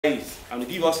and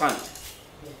give us hand.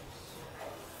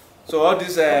 So all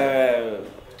this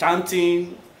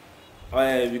chanting,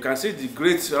 you can see the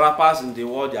great rappers in the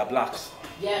world, they are blacks.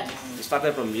 Yes. They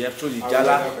started from here through the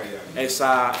Jala,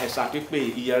 Esa Pipe,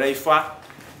 Iyere Ifa.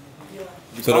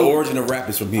 So the origin of rap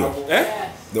is from here. Eh?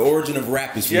 The origin of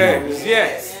rap is from here.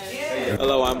 Yes.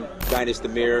 Hello, I'm Dynasty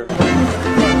Mir.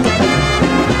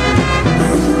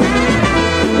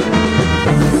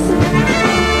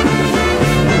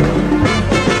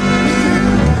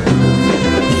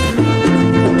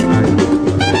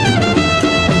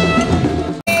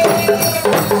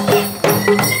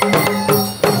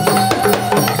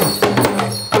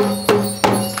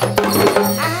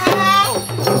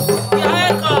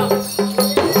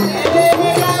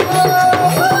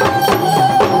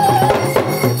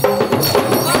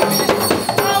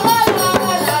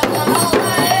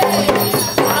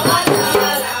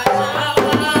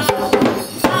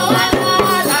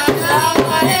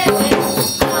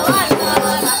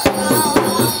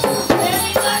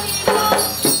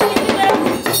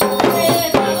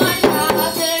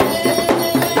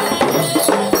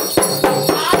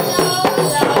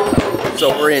 So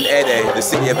we're in Ede, the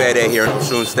city of Ede here in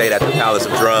Osun State at the Palace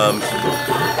of Drums.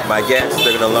 My guests,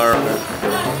 they're gonna learn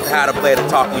how to play the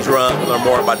talking drum, learn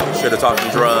more about the history of the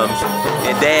talking drums,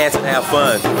 and dance and have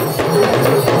fun.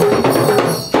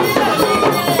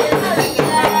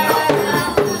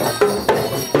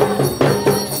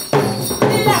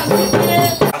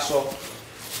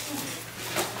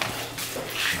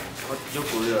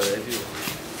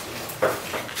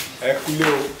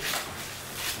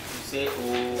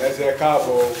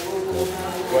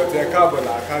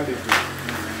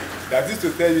 That is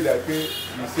to tell you that you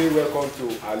say welcome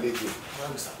to Alejo.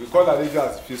 We call Alejo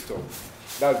as Fisto.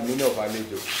 That's the meaning of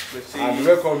Alejo. And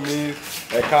welcome means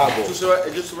Ekabo.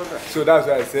 So that's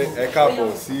why I say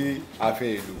Ekabo, si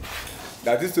Afe Ilu.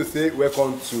 That is to say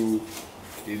welcome to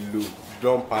Ilu,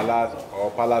 Drum Palace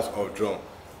or Palace of Drum,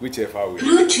 whichever way.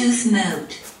 Bluetooth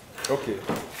mode. Okay.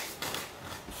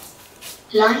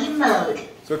 Line mode.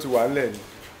 So to one lane.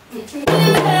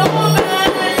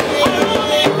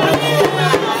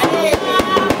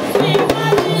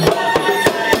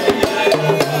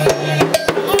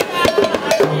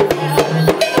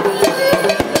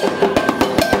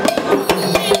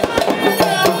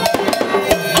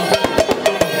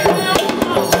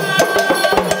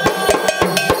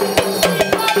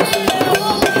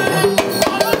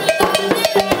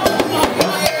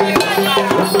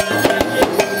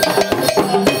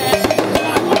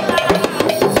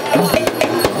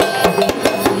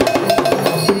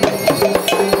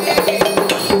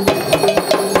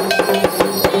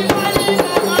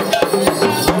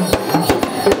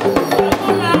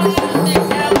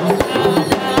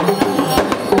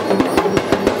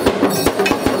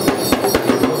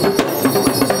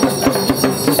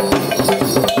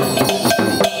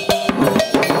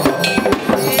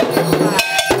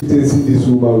 This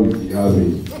woman will be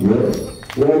having,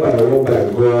 one by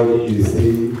God is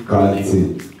still counting.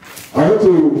 I want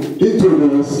to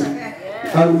introduce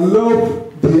and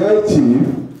love the high chief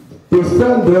to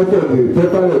stand up for the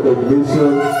paper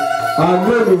recognition. Our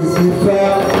name is Ifa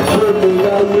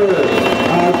Omelaye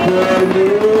Akone.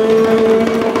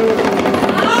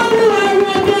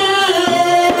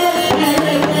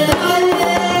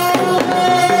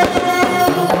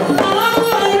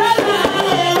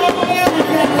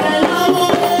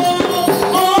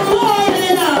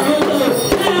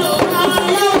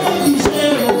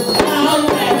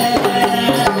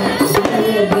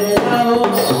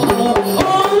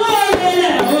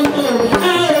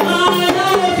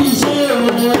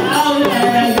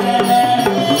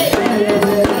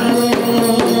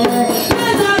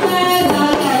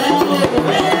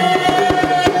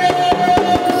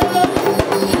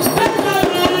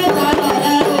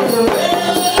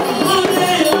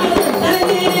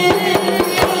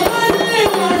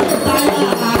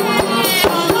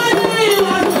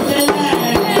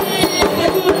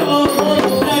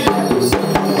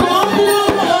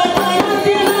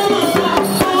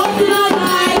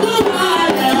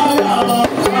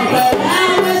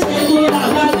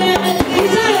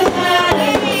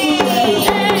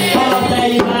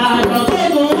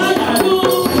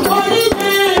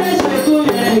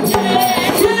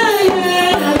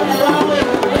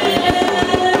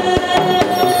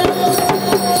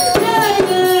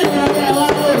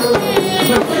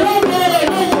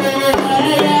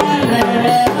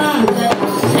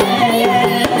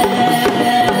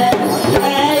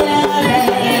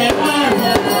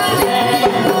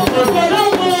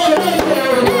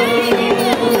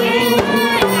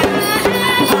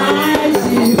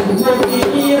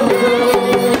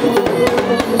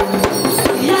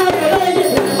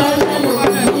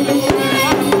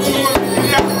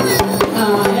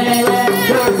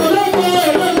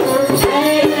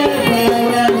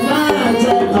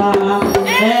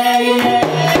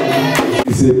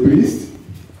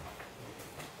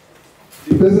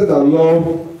 the person that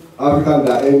love Africa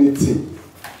than anything,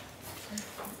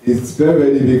 it's very,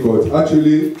 very difficult.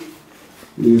 Actually,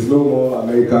 there is no more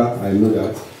America, I know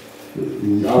that.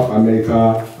 You have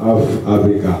America, have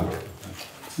Africa.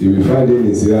 You will find him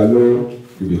in Sierra Leone,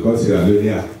 he becomes Sierra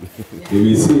Leonean. You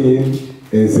will see him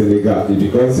in Senegal, he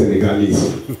becomes Senegalese.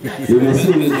 You will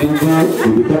see him in Togo,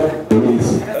 he becomes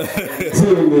Police. See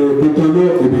him in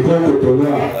Cotonou, he becomes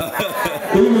Cotonou.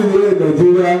 Even here in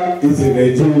Nigeria, it's in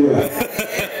Nigeria.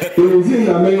 If you see in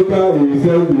America, he will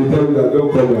tell you that don't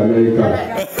call me America.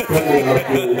 Call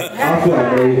me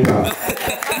Afro-America.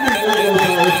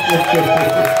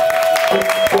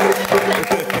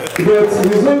 But the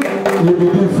result will be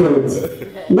different.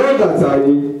 Not that I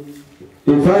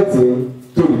invite him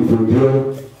to the podium,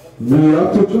 we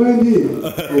have to join him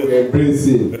to embrace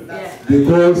him.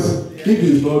 Because if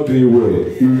he's not doing well,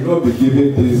 he will not be given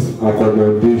this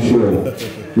accommodation.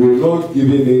 We will not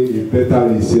giving him a better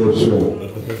reception.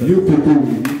 You people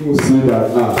will even see that,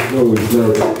 no, it's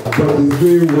not. But he's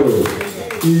doing well.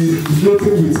 He's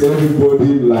relating with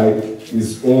everybody like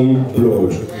his own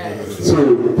blood. So,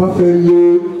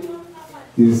 perfectly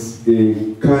is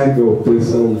a kind of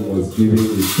person who must give him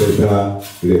a better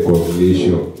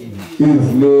recognition.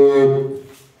 His name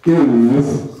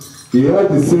is, he had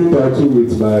the same title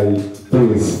with my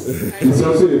prince. He's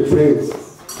also a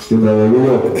prince in our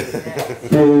world.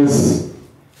 Prince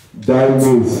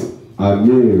Diamonds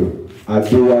Amir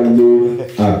Adewale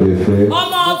Abefe.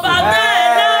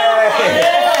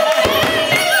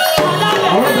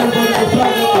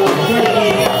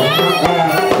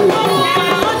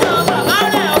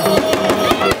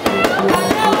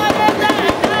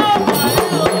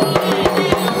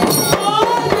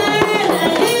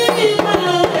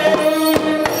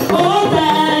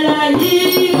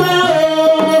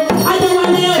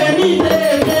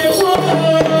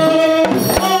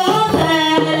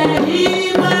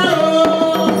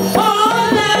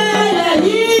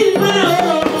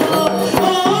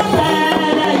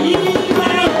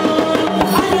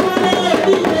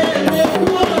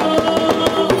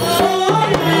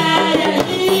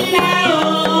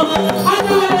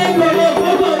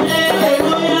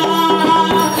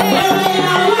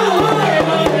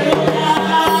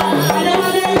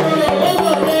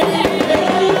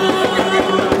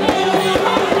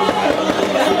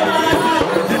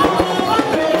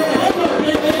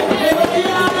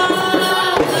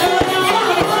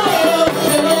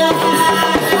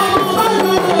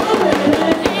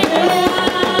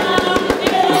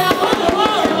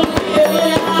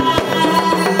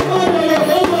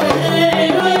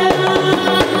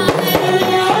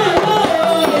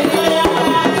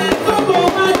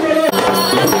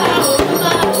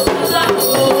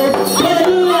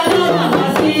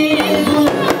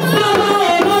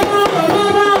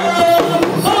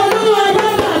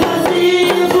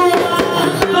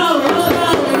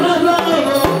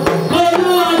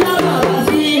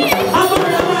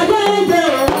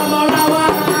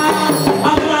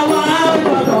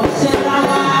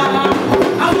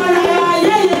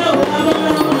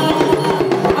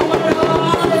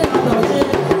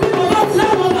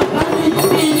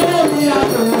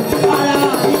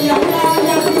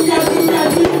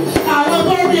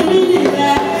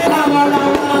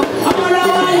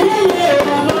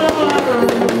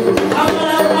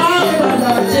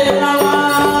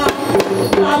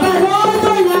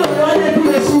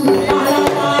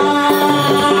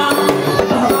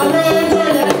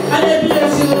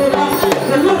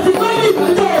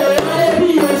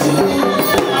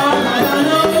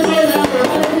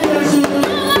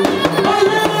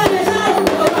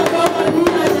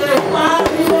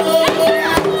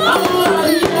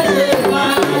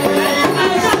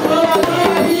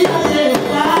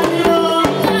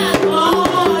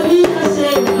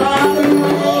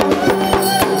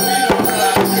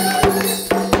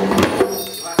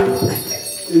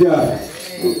 Yeah,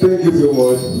 thank you so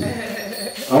much.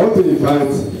 I want to invite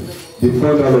the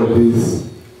founder of this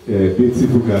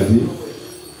beautiful garden,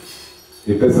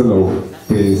 the person of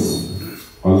Prince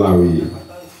Olawi.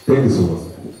 Thank you so much.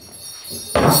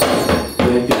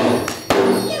 Thank you.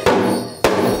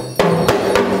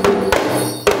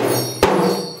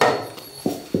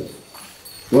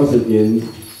 Once again,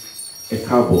 a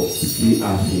cabo, see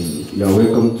Afin. You are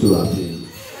welcome to Afin,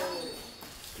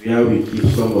 where we keep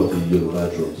some of the Yoruba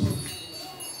drums.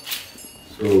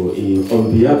 So, on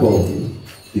behalf of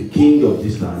the king of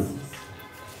this land,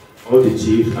 all the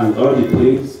chiefs and all the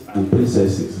princes and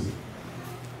princesses,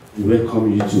 we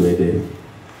welcome you to Ede.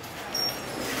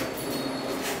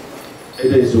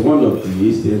 Ede is one of the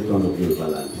eastern town of Yoruba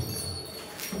land.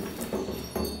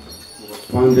 It was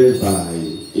founded by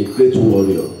a great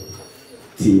warrior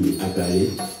team Agale,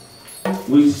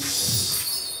 which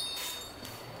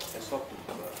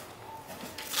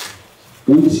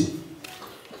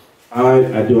I,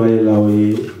 Adewale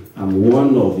Laoye, am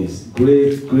one of his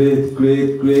great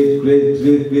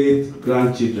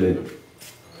grandchildren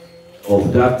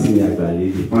of that team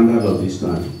Agale, the founder of this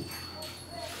land.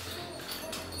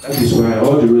 That is why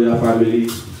all the royal family,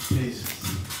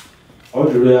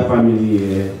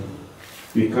 here,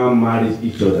 we can't marry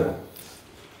each other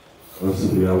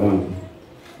because we are one.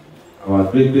 Our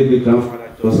great grandfather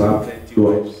just have plenty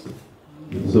wives,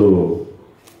 so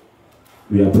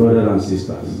we are brothers and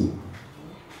sisters.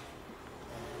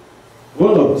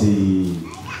 One of the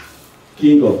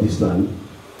king of this land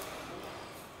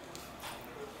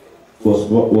was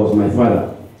my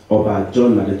father, Oba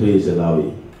John Adetoye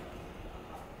Zelawi.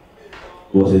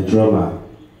 He was a drummer.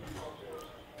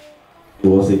 He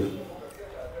was a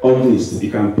organist. He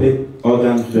can play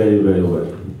organ very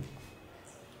well.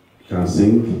 He can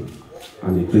sing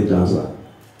and a great dancer.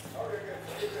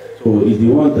 So he's the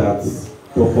one that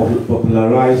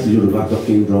popularized the Yoruba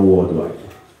talking drum worldwide.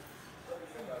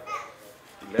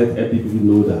 Let every people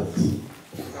know that.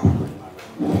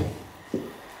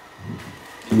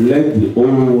 Let the whole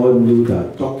world know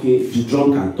that the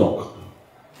drum can talk.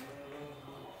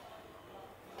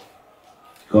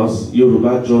 Because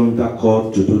Yoruba drum that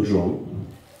called Jodo drum,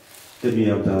 let me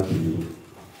have that to you.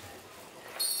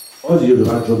 All the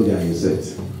Yoruba drum they are in set.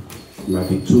 It might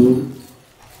be 2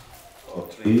 or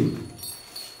 3.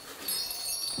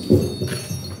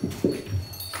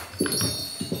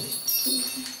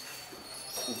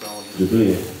 Jodo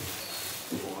here.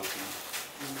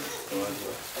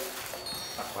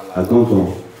 A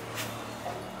gong.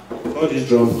 All this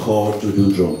drum called Jodo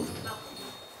drum.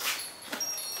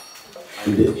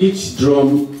 And each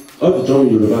drum, all the drum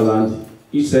in Yoruba land,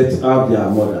 each set have their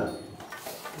mother.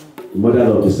 The mother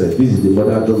of the set. This is the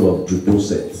mother drum of Judo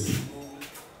set.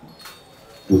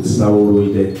 With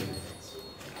Saworo there.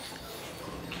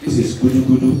 This is Gudu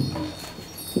Gudu.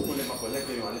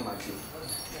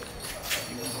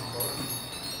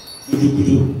 Gudu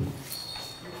Gudu.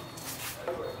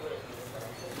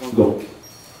 Go.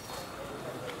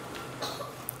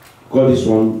 Call this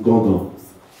one Gongo.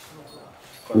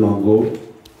 Longo,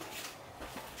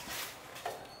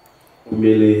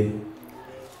 Omele.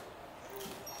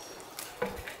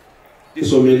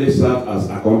 This Omele serves as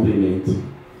accompaniment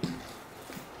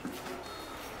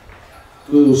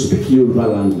to speak Yoruba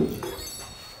language.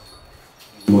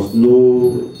 You must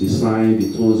know the sign,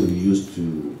 the tones we use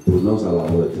to pronounce our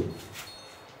word.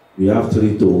 We have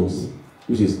 3 tones,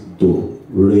 which is Do,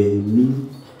 Re, Mi.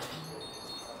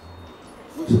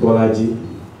 Bolaji.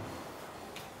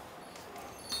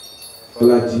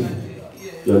 Bolaji,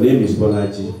 your name is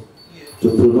Bolaji. To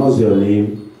pronounce your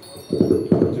name, to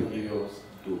give us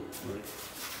Do.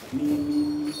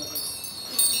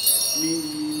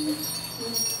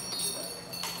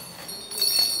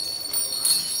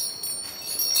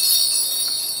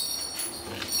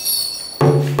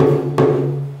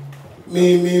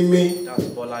 Mi. That's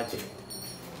Bolaji.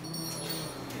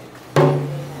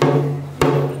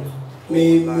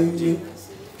 Mi.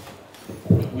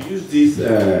 We use these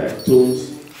tones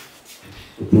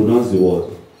to pronounce the word.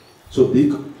 So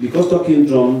because talking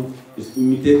drum is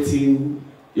imitating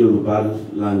Yoruba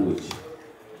language,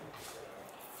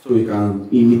 so we can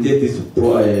imitate this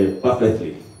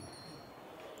perfectly.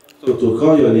 So to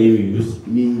call your name, you use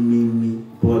Mi,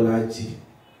 Bolaji.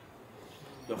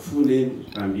 Your full name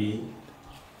can be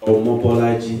Omo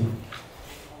Bolaji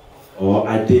or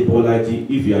Ade Bolaji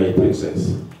if you are a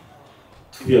princess.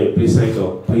 If you are a princess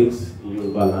or prince in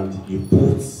Yoruba land, you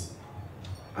put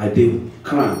Ade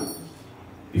crown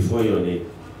before your name.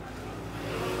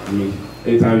 I mean,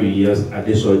 anytime you hear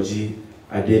Ade Soji,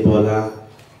 Ade Bola,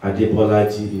 Ade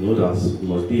Bolaji, you know that you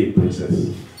must be a princess.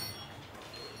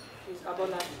 It's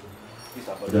Abolaji.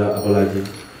 Abolaji.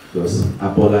 Because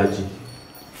Abolaji.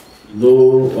 No,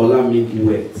 Ola means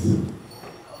wet.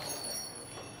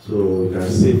 So you can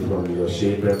see from your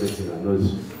shape, everything, I know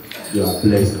you are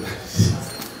blessed.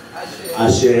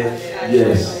 Ashe,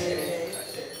 yes.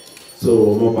 So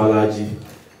Mobalaji,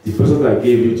 the person that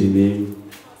gave you the name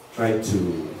tried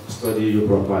to study you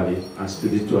properly and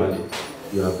spiritually.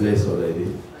 You are blessed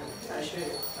already.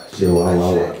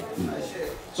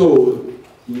 So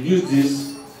you use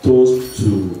these tools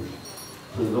to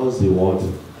pronounce the word,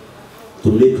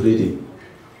 to make reading,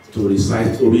 to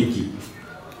recite Oriki,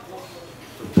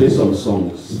 to play some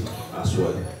songs as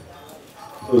well.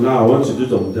 So now I want to do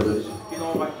some demonstration.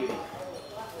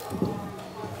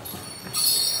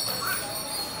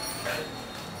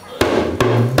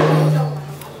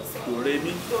 Do, re,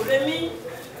 mi. Do, re, mi.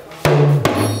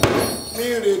 Mi,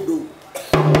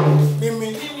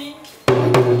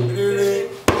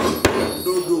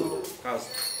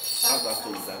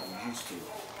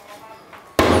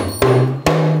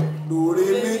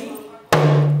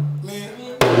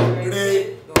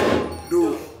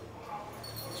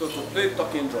 So to play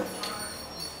talking drum,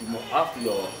 you must have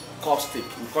your cup stick.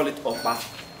 We call it upper.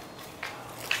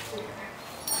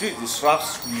 This is the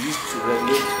straps we use to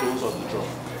regulate the tones of the drum.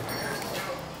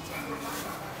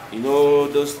 You know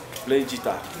those playing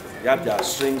guitar, they have their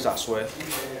strings as well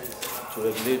to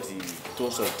regulate the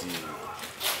tones of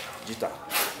the guitar.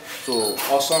 So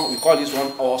awesome, we call this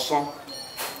one awesome.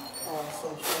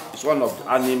 It's one of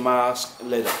the animals'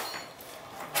 leather.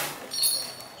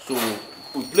 So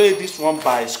we play this one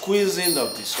by squeezing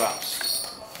of the straps.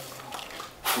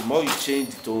 The more you change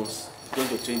the tones, it's going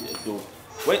to change the tone.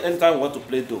 When anytime you want to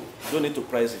play though, you don't need to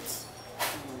press it.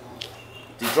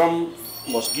 The drum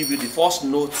must give you the first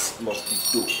notes must be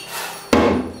do.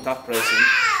 Without pressing,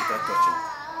 without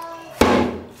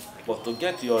touching. But to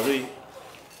get your re,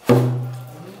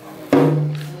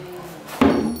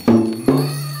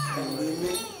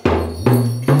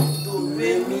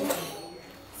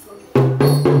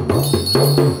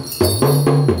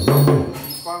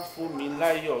 Fa fún mi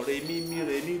láyọ̀ re mi mi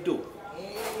re mi do.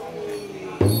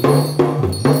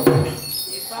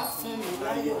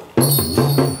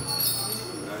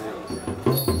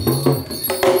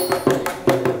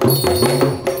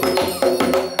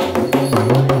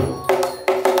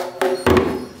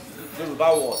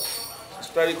 It's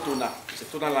very tonal. It's a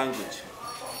tonal language.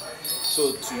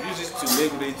 So to use it to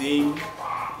make reading,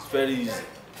 it's very easy.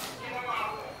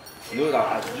 You know that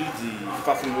I do the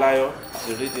Ifafun Layo,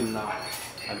 the reading now,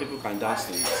 and people can dance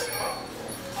to it.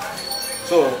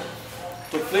 So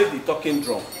to play the talking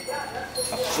drum,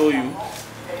 I'll show you.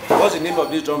 What's the name of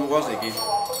this drum once again?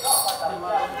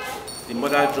 The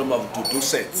mother drum of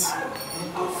Duduset.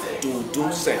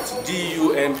 Duduset.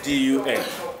 D-U-M-D-U-N.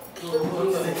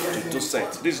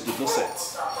 Duduset. This is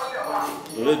Duduset.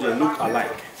 They look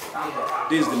alike.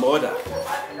 This is the mother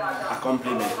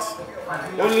accompaniment.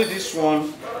 Only this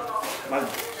one,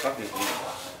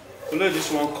 only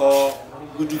this one called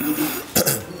Gudu Gudu.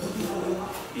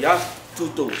 He has 2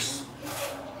 tones,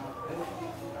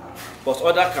 but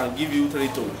other can give you 3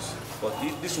 tones. But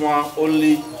this one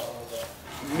only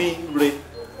mi, re,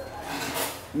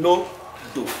 no,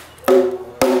 do.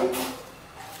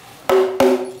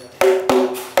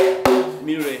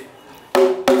 Mi, re.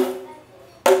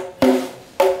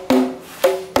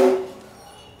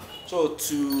 So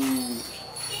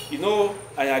you know,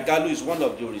 Ayagalu is one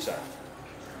of the Orisha.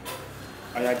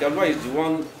 Ayagalu is the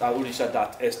one that Orisha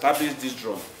that established this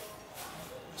drum.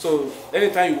 So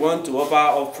anytime you want to offer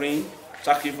offering,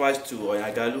 sacrifice to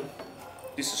Ayagalu,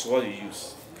 this is what you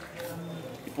use.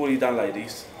 You put it down like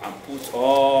this and put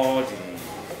all the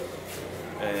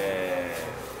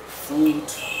food,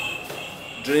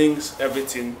 drinks,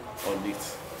 everything on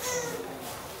it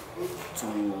to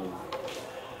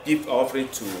give offering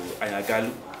to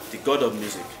Ayagalu, the god of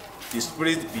music, the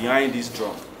spirit behind this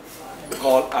drum,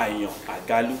 called Ayan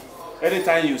Agalu.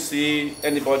 Anytime you see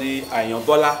anybody, Ayan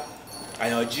Bola,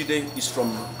 Ayan Jide, is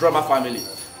from drummer family.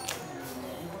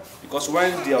 Because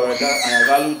when the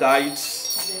Ayagalu died,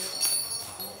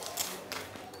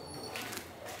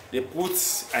 they put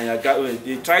Ayagalu,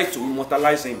 they tried to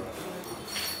immortalize him.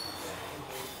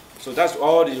 So that's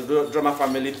all the drummer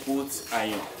family put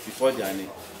Ayan before their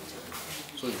name.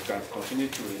 So you can continue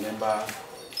to remember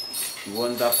the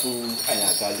wonderful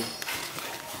Ayagalu.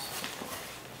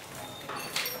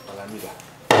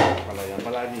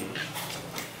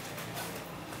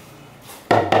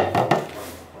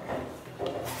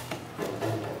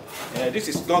 This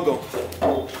is Gongo.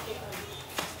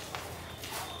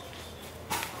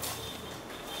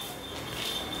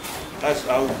 That's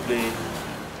how we play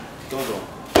Gongo.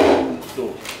 So,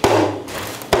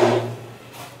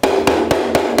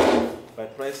 by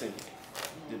pressing,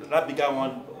 that bigger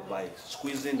one by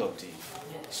squeezing of the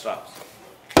straps.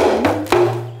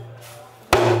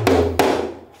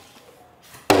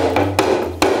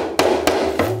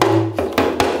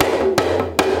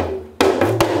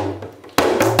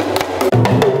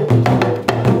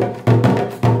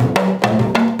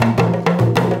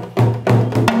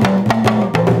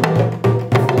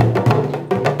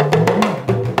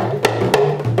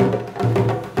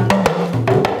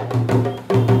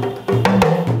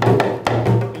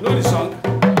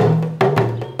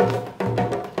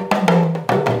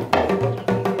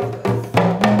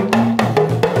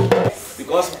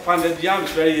 Pounded yam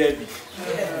is very heavy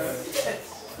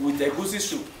with a goosey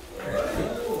soup,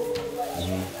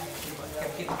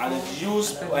 and it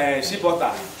used shea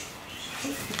butter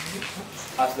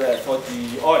as for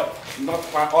the oil, not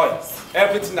palm oil.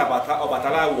 Everything about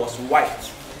Obatala was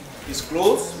white. His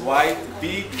clothes white,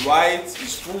 big white.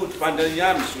 His food, pounded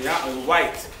yam is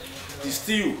white. The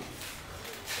stew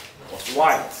was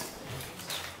white.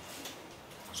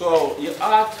 So he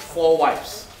had 4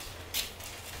 wives.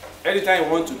 anytime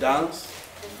you want to dance,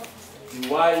 the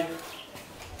wife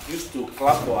used to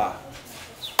clap for her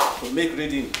to make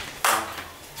reading.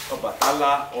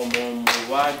 Ọbàtálá ọmọ mo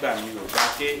wá gbà mi ò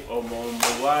dáké ọmọ mo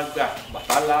wá gbà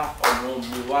Ọbàtálá ọmọ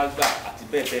mo wá gbà àti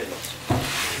bẹ́ẹ̀ bẹ́ẹ̀ lọ.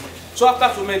 So after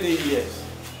so many years,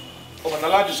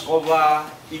 Ọbàtálá discover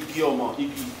igi ọmọ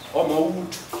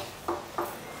wood.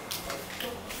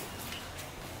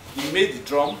 He made the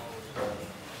drum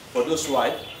for those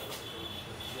wives.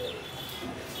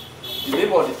 The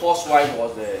name of the first wife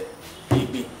was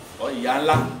Igbi or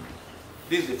Iyanla.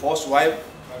 This is the first wife.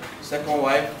 Second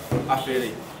wife,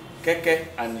 Afere, Keke,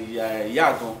 and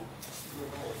Yagon.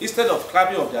 Instead of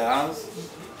clapping of their hands,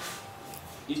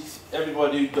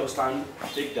 everybody just stand,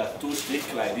 take their two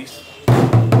sticks like this.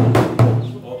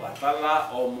 Ọbàtálá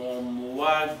ọmọ mo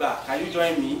wá gbà. Can you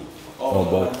join me?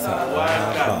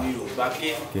 Ọbàtálá mi ò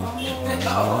gbàké. The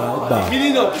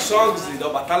meaning of the song is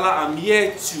Ọbàtálá, I'm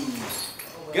here to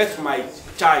get my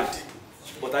child,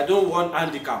 but I don't want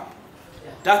handicap.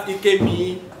 That became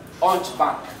me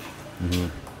hunchback.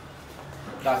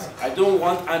 That I don't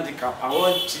want handicap. I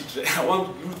want children. I want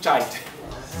you child.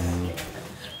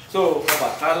 So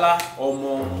Ọbàtálá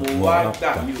ọmọ mo wá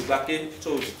gbà mi ò gbàké.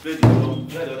 So play the drum.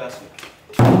 Play the other side.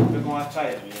 We're gonna try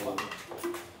it.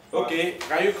 Okay,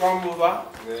 can you come over?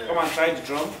 Yeah. Come and try the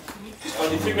drum. It's for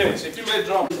the female. It's a female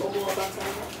drum.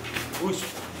 Push.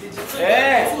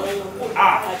 Hey!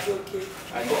 Ah!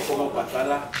 I got from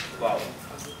Ọbàtálá. Wow.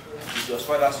 It's your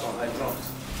father's son. I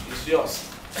drums. It's yours.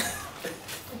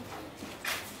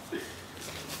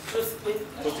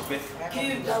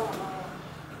 Give that one.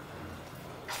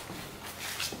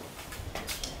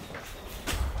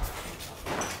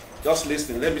 Just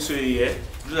listen. Let me show you here.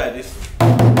 Do like this.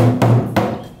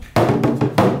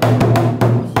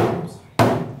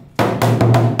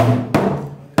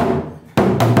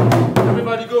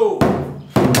 Everybody go.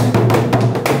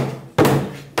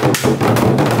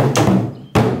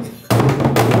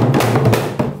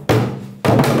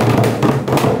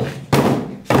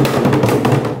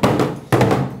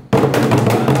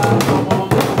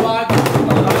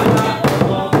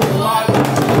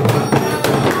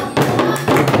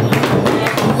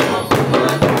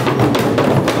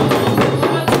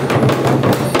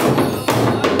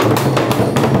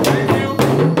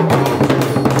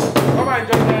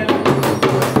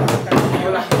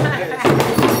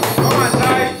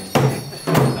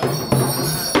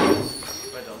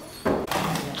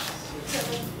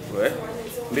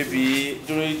 Maybe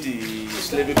during the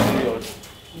slavery period,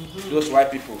 those white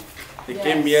people, they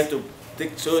came here to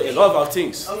take so a lot of our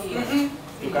things.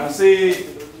 You can say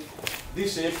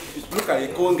this shape is look at a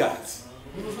conga,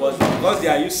 but because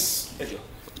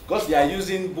they are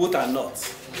using both and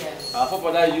nuts. Our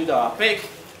forefathers used our peg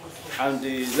and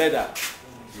the leather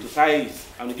to tie it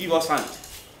and give us hand.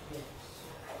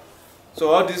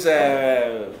 So all this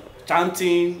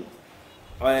chanting.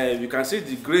 You can see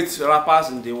the great rappers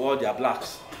in the world, they are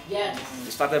blacks. Yeah.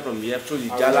 They started from here through the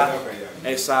Jala,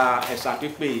 Esa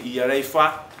Pipe, Iyere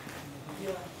Ifa.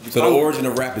 So the origin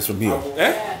of rap is from here.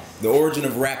 Eh? The origin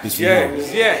of rap is from here.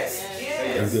 Yes.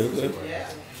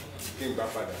 Okay.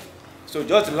 So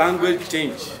just language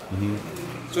change.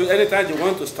 So anytime you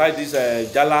want to start this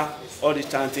Jala, all this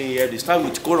chanting here, they start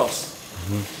with chorus.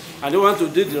 And they want to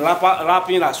do the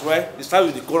rapping as well, they start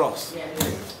with the chorus.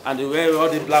 And they wear all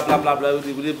the blah blah blah blah blah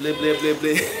blah blah blah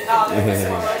blah.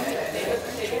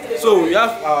 So we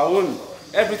have our own.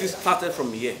 Everything started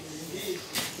from here.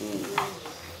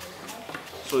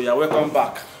 So you are welcome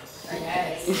back.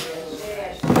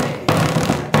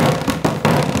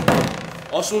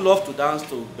 Osun love to dance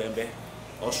to Bembe.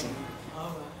 Osun.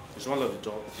 It's one of the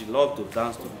jobs. He loved to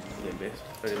dance to Bembe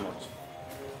very much.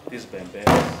 This Bembe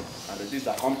and this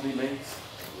accompaniment.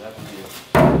 You have to do.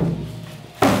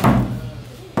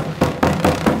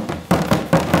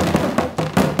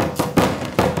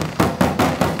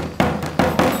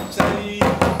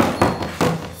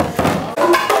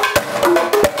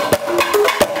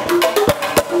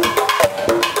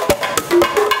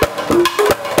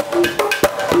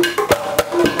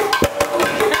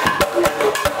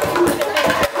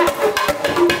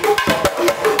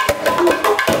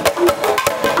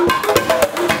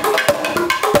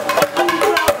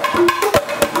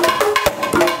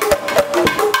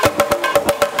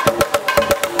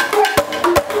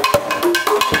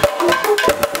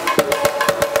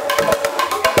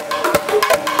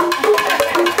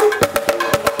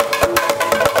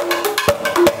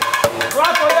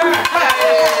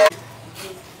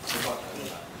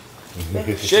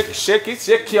 Shake it,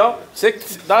 shake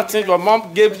that thing your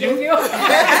mom gave you. Here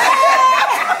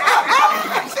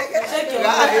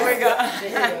we go.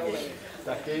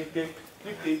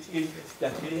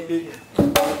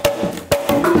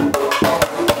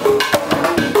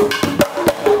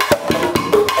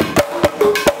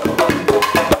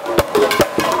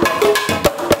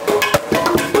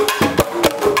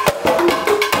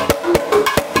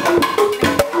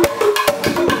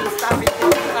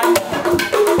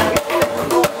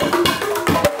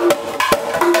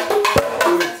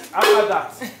 After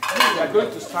that, we are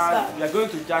going to stand, we are going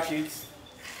to jack it.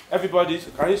 Everybody,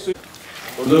 can you see?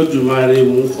 Lord Jumare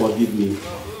won't forgive me.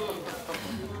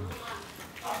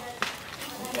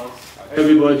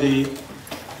 Everybody,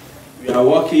 we are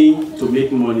working to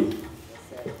make money,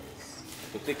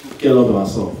 to take care of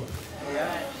ourselves.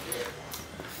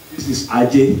 This is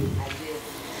Ajay.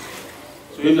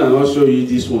 So if I not show you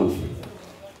this one,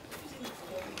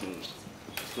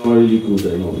 it's not really good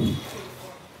enough.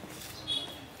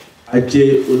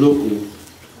 Ajay Olókun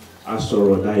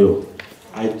Asọ̀rọ̀dayọ̀,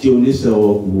 Ajay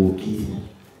Oníṣẹ́wọ̀ Gbòógì.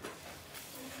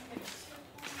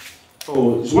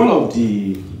 So it's one of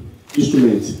the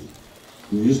instruments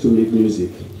we used to make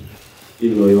music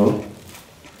in Oyo.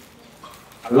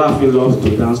 Alaafin loves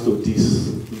to dance to this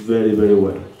very, very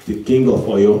well. The king of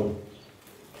Oyo.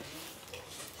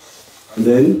 And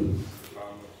then,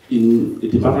 in the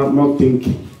department think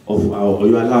of our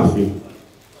Oyo Alaafin.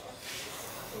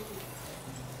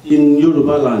 In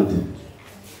Yoruba land,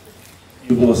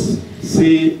 you must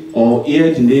say or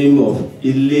hear the name of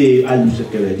Ile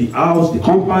Alusekere, the house, the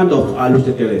compound of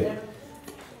Alusekere,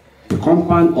 the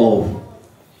compound of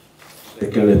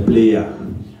Sekere player.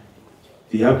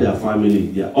 They have their family,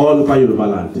 they are all over Yoruba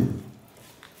land.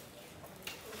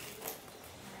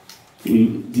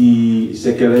 The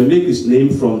Sekere make its name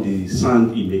from the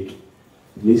sound he make.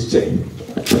 It means check.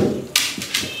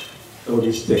 So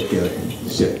this Sekere,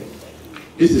 check.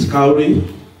 This is cowrie.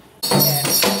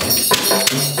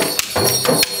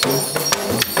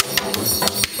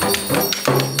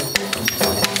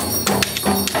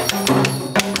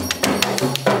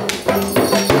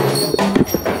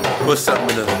 Put something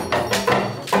in the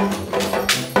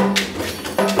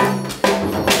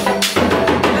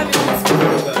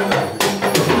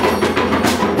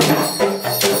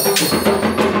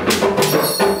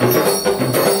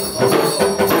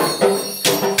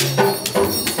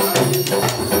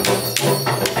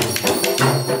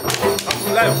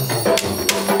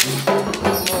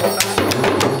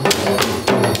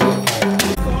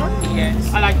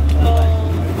Yes. I like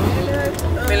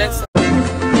millets.